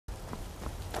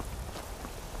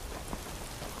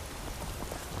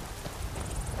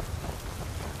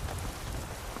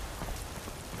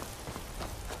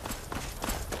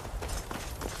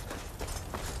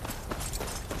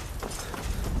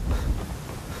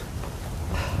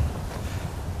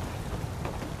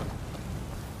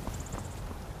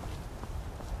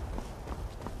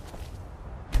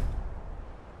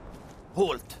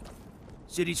Halt!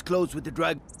 City's closed with the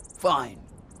drag. Fine.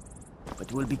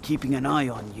 But we'll be keeping an eye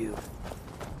on you.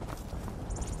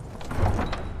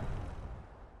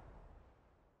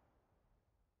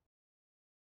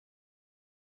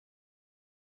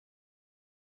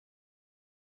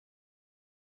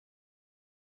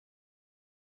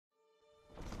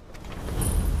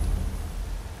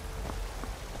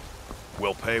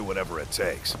 We'll pay whatever it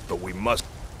takes, but we must...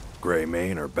 Grey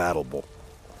Mane or Battle Bull?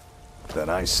 Then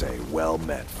I say, well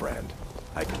met, friend.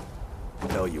 I can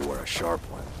tell you were a sharp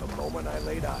one the moment I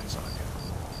laid eyes on you.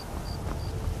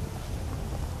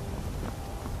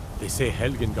 They say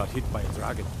Helgen got hit by a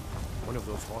dragon. One of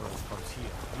those horrors comes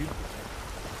here. You'll be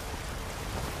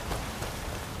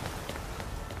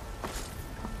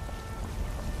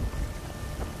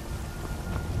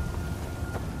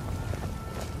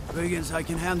careful. Brigands I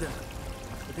can handle.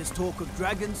 But this talk of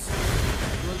dragons,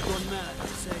 you're gone mad, I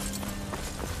say.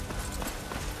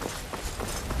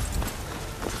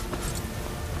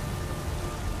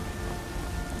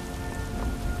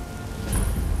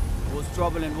 Cause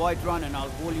trouble in Whiterun and I'll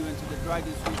haul you into the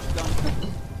Dragon's Reach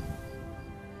dungeon.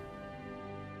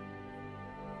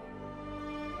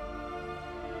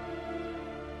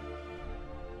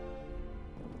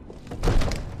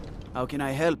 How can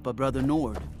I help a brother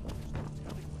Nord?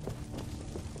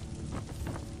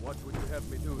 What would you have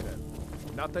me do then?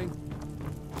 Nothing?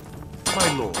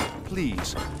 My lord,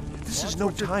 please. This is no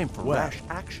time for rash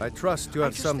action. I trust you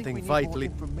have something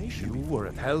vitally... You were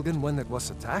at Helgen when it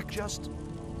was attacked? Just...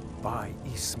 By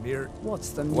Ysmir. What's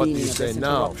the What do meaning you of say this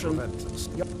now, interruption? Proventus?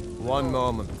 One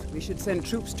moment. We should send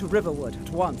troops to Riverwood at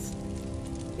once.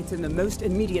 It's in the most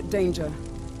immediate danger.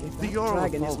 If The that Jarl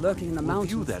dragon of is lurking in the will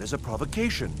mountains... view that as a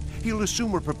provocation. He'll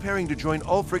assume we're preparing to join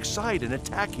Ulfric's side and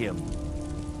attack him.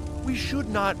 We should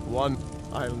not...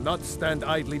 I'll not stand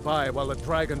idly by while the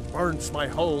dragon burns my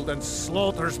hold and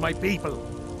slaughters my people.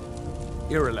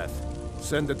 Irileth,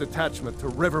 send a detachment to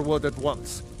Riverwood at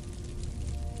once.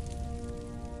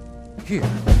 Here.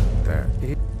 There.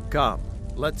 Come.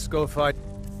 Let's go fight.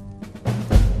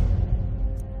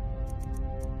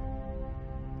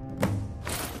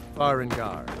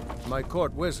 Farengar, my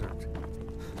court wizard.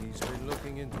 He's been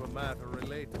looking into a matter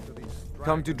related to these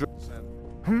Come to dragons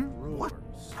and What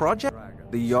rumors. project?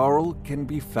 Dragons. The Jarl can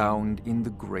be found in the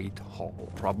Great Hall,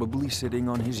 probably sitting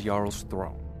on his Jarl's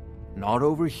throne. Not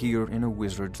over here in a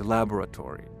wizard's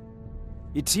laboratory.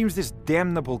 It seems this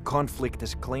damnable conflict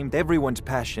has claimed everyone's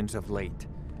passions of late.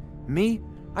 Me,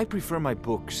 I prefer my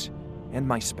books and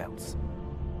my spells.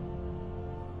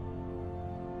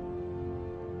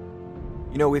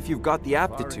 You know, if you've got the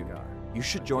aptitude, you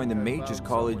should join the Mages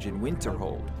College in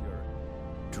Winterhold.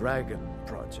 Dragon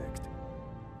project.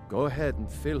 Go ahead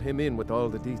and fill him in with all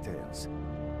the details.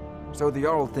 So the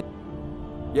Jarl thing...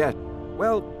 Yeah,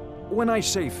 well, when I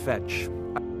say fetch,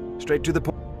 straight to the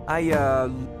point.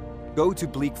 Go to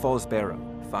Bleak Falls Barrow.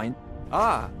 Find...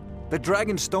 Ah! The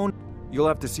Dragon Stone... You'll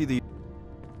have to see the...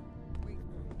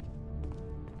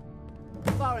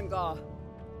 Farengar!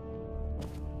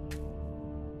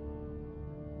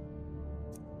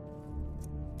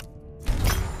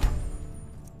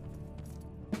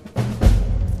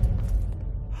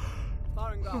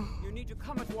 Farengar, you need to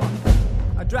come at once.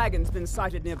 A dragon's been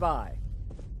sighted nearby.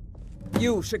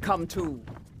 You should come too.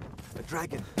 The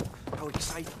dragon. How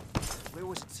exciting. Where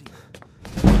was it seen?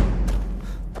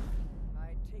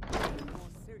 I take it more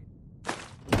seriously.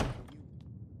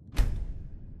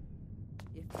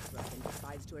 If the dragon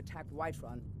decides to attack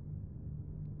Whiterun,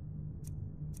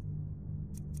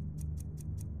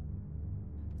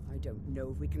 I don't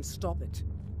know if we can stop it.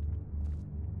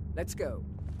 Let's go.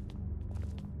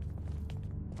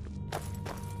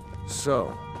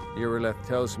 So, Irileth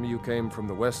tells me you came from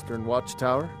the Western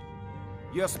Watchtower?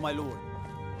 Yes, my lord.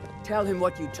 Tell him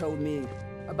what you told me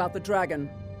about the dragon.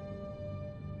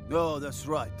 Oh, that's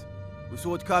right. We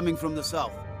saw it coming from the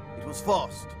south. It was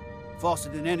fast. Faster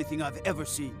than anything I've ever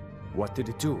seen. What did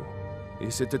it do?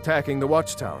 Is it attacking the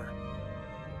Watchtower?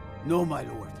 No, my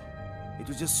lord. It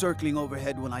was just circling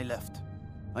overhead when I left.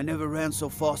 I never ran so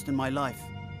fast in my life.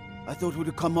 I thought it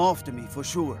would come after me, for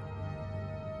sure.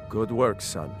 Good work,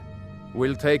 son.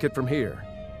 We'll take it from here.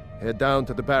 Head down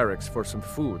to the barracks for some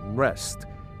food and rest.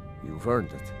 You've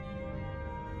earned it.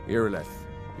 Irileth,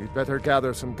 you'd better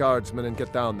gather some guardsmen and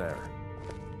get down there.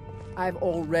 I've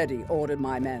already ordered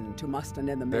my men to muster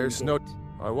near the main There's gate. no...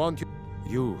 I want you...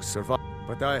 You survive,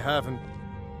 but I haven't...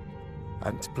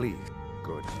 And please,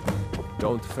 good.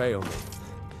 Don't fail me.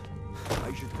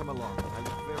 I should come along. I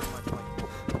look very much like...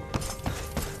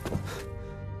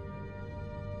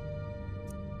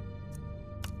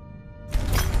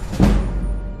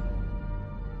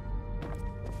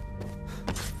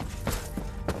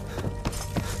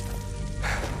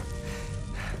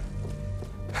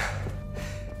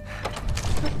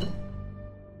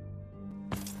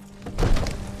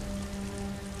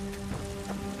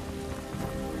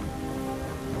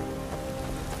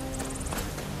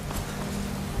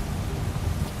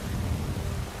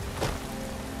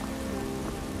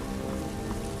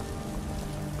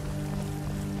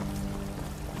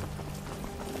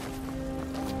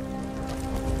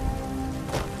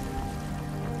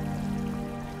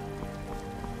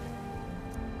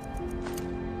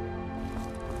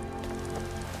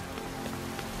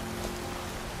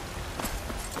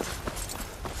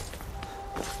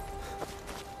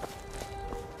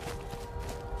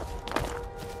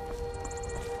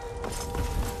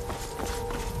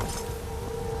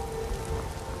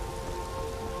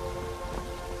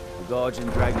 dodge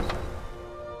and dragon.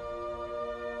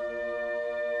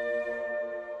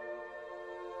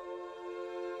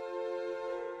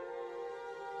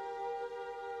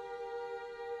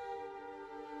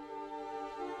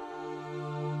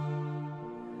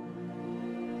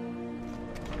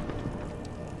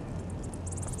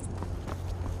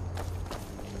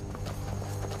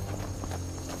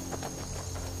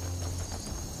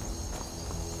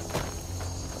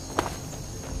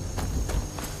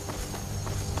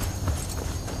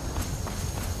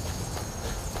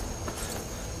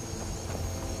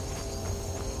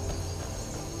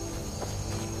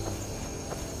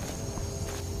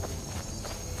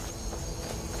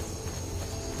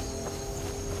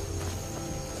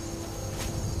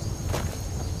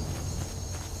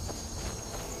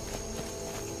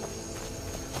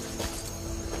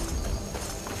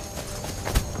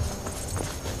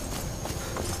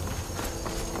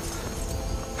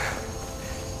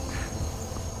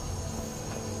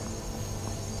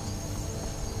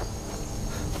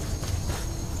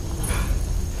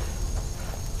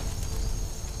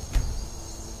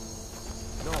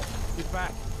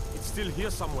 Back. It's still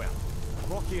here somewhere.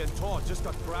 Rocky and Tor just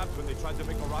got grabbed when they tried to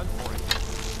make a run for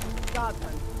it.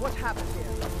 Guardsman, what happened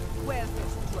here? Where's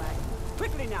this dragon?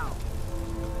 Quickly now!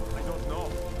 I don't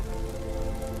know.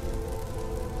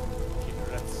 Here,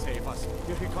 let's save us.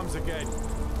 Here he comes again.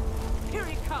 Here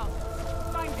he comes!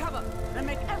 Find cover and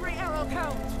make every arrow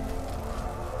count!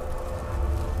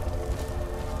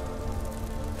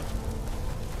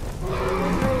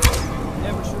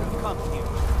 Never should have come here.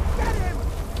 Get him!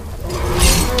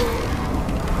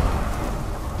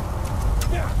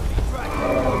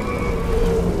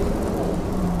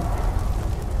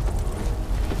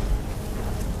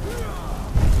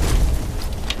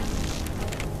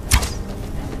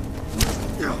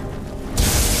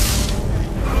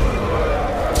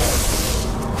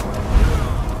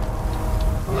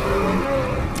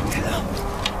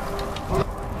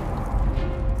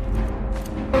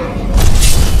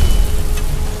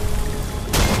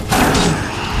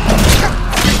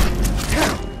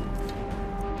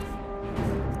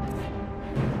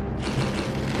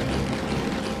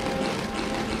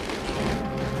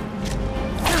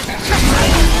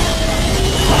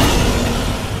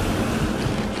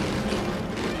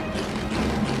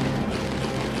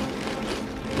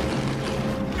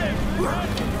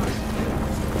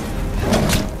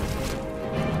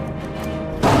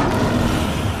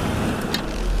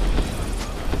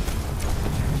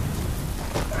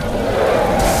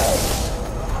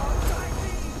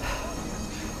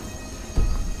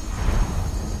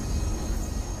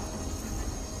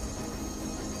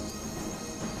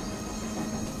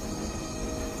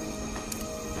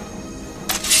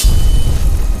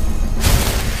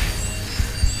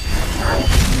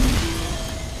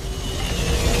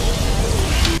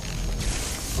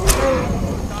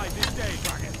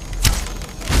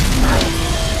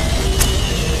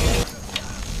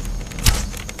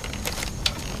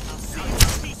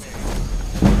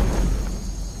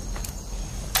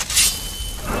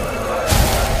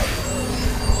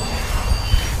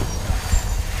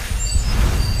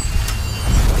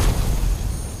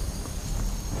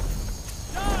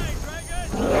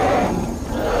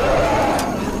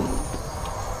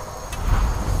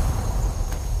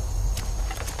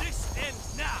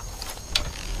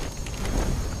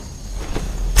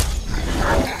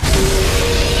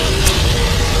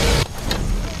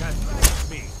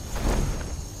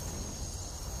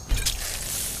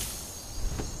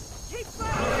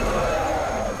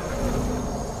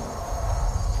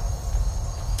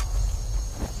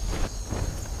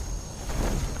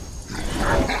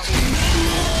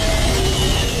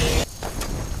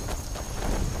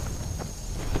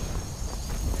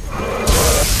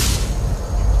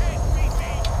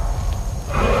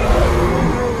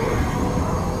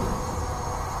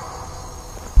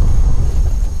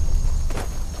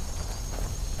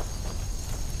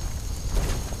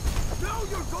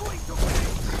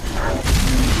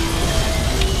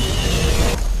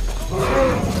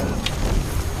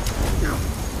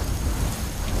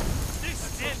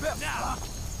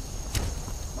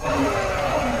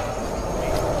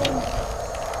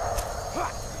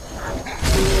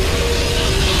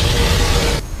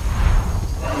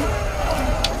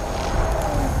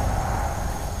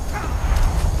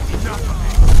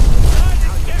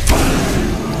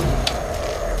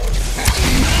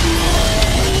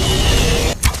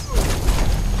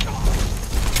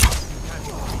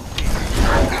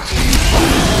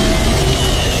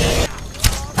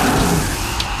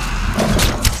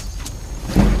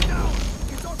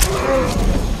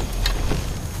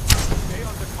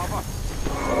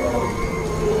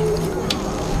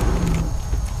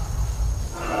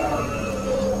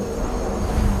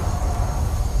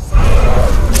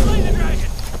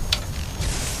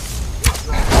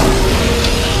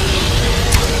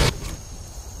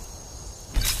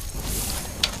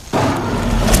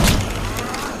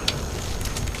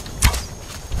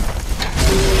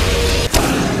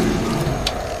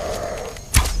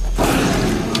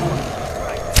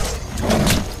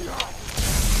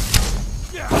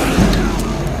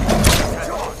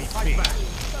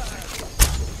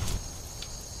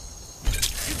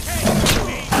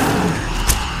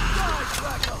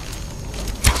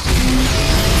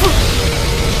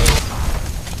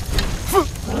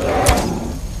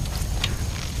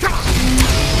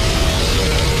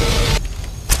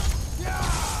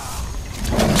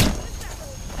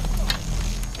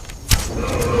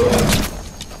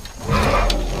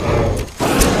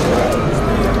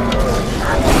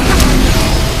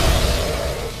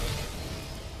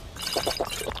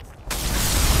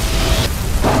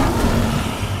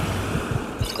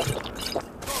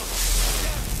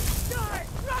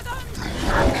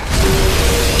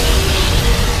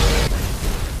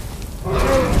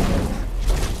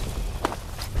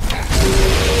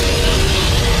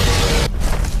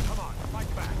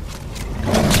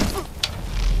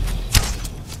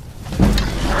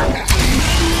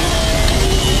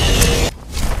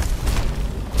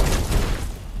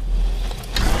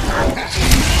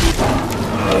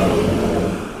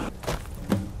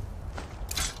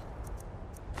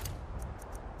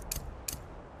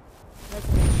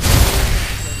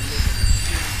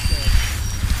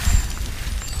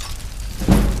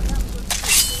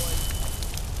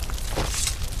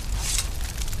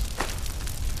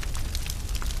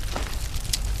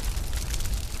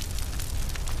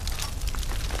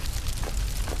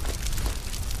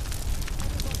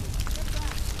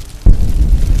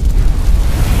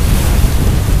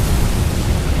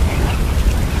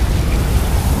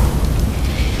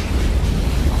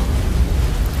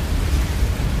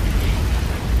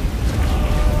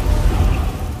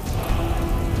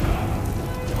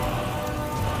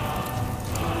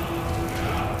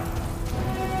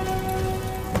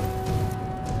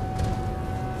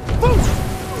 Fools!